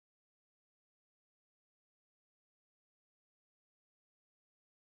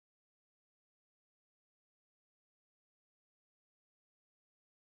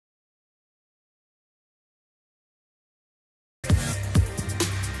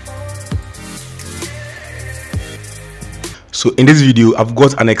So in this video, I've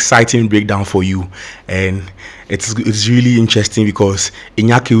got an exciting breakdown for you, and it's really interesting because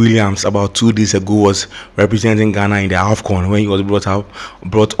Iñaki Williams about 2 days ago was representing Ghana in the AFCON when he was brought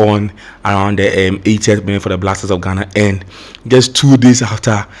on around the 80th minute for the Blasters of Ghana, and just 2 days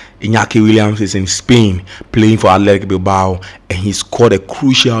after, Iñaki Williams is in Spain playing for Athletic Bilbao, and he scored a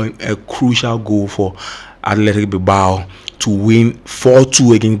crucial goal for Athletic Bilbao to win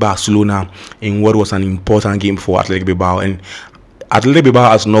 4-2 against Barcelona in what was an important game for Athletic Bilbao. And Athletic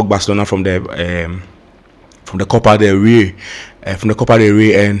Bilbao has knocked Barcelona from the Copa del Rey,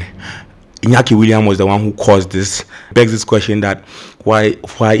 and Iñaki Williams was the one who caused this. Begs this question that why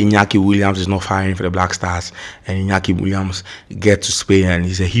Iñaki Williams is not firing for the Black Stars, and Iñaki Williams gets to Spain and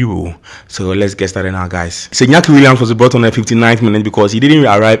he's a hero. So let's get started now, guys. So Iñaki Williams was brought on the 59th minute because he didn't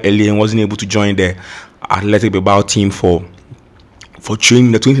arrive early and wasn't able to join the Athletic Bilbao team for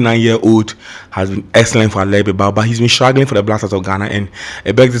training. The 29-year-old has been excellent for Athletic Bilbao, but he's been struggling for the Blasters of Ghana, and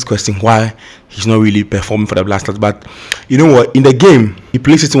it begs this question why he's not really performing for the Blasters. But you know what, in the game he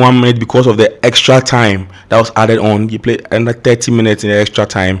played 61 minutes because of the extra time that was added on. He played under 30 minutes in the extra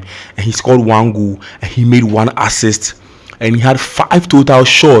time, and he scored 1 goal and he made 1 assist, and he had 5 total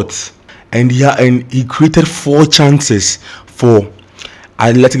shots, and he created 4 chances for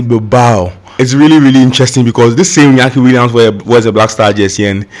Athletic Bilbao. It's really interesting because this same Iñaki Williams wears a Black Star jersey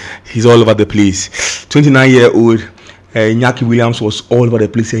and he's all over the place. 29-year-old Iñaki Williams was all over the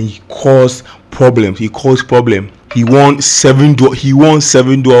place and he caused problems. He won 7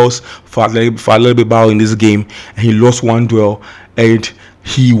 duels for Athletic Bilbao in this game, and he lost 1 duel, and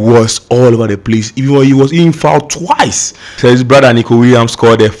he was all over the place. He was even fouled twice. So his brother Iñaki Williams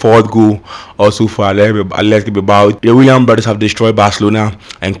scored the 4th goal also for Athletic Bilbao. The Williams brothers have destroyed Barcelona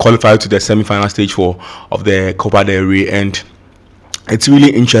and qualified to the semi-final stage of the Copa del Rey, and it's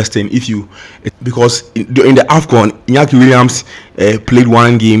really interesting because in the AFCON, Iñaki Williams played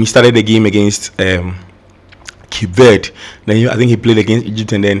 1 game. He started the game against Cape Verde. Then I think he played against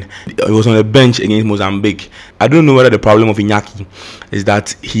Egypt, and then he was on the bench against Mozambique. I don't know whether the problem of Iñaki is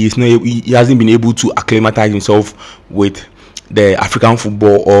that he hasn't been able to acclimatize himself with the African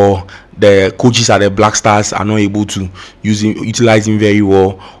football, or the coaches at the Black Stars are not able to utilize him very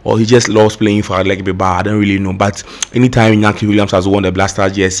well, or he just loves playing for Athletic Bilbao. I don't really know. But anytime Iñaki Williams has won the Black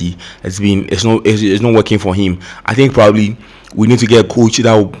Stars jersey, it's not working for him. I think probably we need to get a coach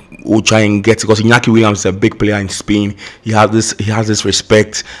that will try and get, because Iñaki Williams is a big player in Spain. He has this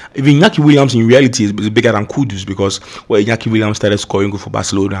respect. Even Iñaki Williams in reality is bigger than Kudus, because when Iñaki Williams started scoring goal for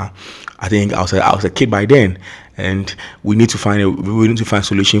Barcelona, I think I was a kid by then, and we need to find a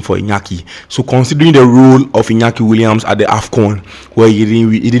solution for Iñaki. So considering the role of Iñaki Williams at the AFCON, where he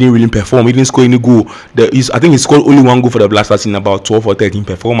didn't really perform, he didn't score any goal. I think he scored only 1 goal for the Blasters in about 12 or 13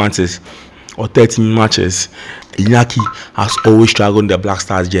 performances or 13 matches. Iñaki has always struggled in the Black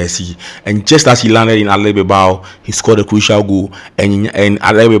Stars jersey, and just as he landed in Athletic Bilbao, he scored a crucial goal, and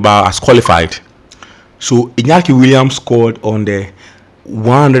Athletic Bilbao has qualified. So Iñaki Williams scored on the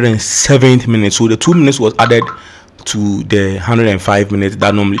 107th minute, so the 2 minutes was added to the 105 minutes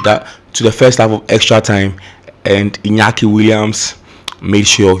to the first half of extra time, and Iñaki Williams made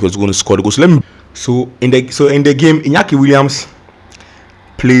sure he was going to score the goal. So in the game, Iñaki Williams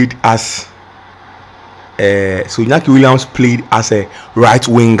played as a right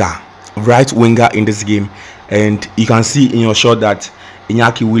winger in this game, and you can see in your shot that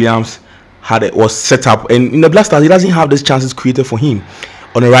Iñaki Williams was set up, and in the Black Stars he doesn't have these chances created for him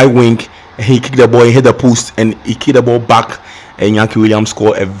on the right wing. And he kicked the ball, he hit the post, and he kicked the ball back, and Iñaki Williams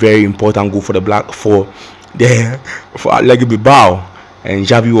scored a very important goal for Athletic Bilbao. And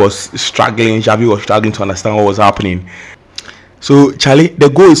Xavi was struggling to understand what was happening. So Charlie, the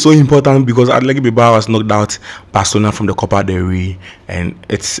goal is so important because Athletic Bilbao has knocked out Barcelona from the Copa del Rey, and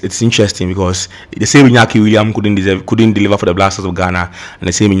it's interesting because the same Iñaki Williams couldn't deliver for the Blasters of Ghana, and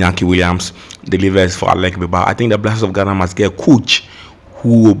the same Iñaki Williams delivers for Athletic Bilbao. I think the Blasters of Ghana must get a coach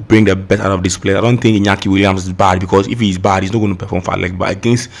who will bring the best out of this player. I don't think Iñaki Williams is bad, because if he's bad, he's not going to perform for Athletic, but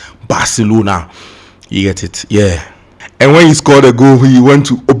against Barcelona, you get it, yeah. And when he scored a goal, he went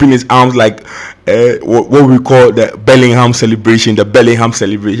to open his arms like what we call the Bellingham celebration. And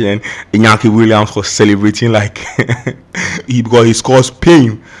Iñaki Williams was celebrating like because he scores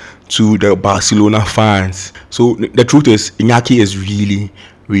pain to the Barcelona fans. So the truth is, Iñaki is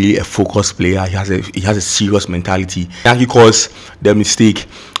really a focused player. He has a serious mentality. Iñaki caused the mistake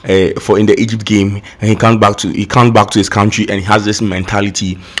in the Egypt game, and he comes back to his country, and he has this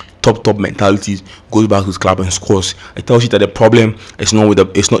mentality, top mentality, goes back to his club and scores. It tells you that the problem is not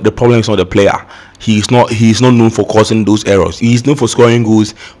the player. He's not known for causing those errors. He's known for scoring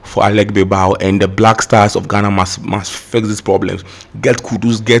goals for Bilbao, and the Black Stars of Ghana must fix these problems. Get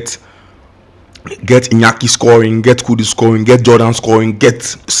Kudus, get Iñaki scoring, get Kudus scoring, get Jordan scoring, get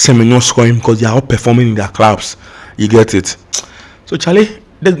Semenyo scoring, because they are all performing in their clubs. You get it? So Charlie,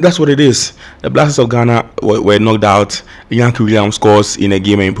 that's what it is. The Blasters of Ghana were knocked out. Iñaki Williams scores in a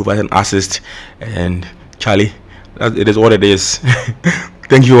game and provides an assist. And Charlie, it is what it is.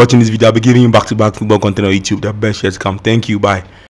 Thank you for watching this video. I'll be giving you back-to-back football content on YouTube. The best yet to come. Thank you. Bye.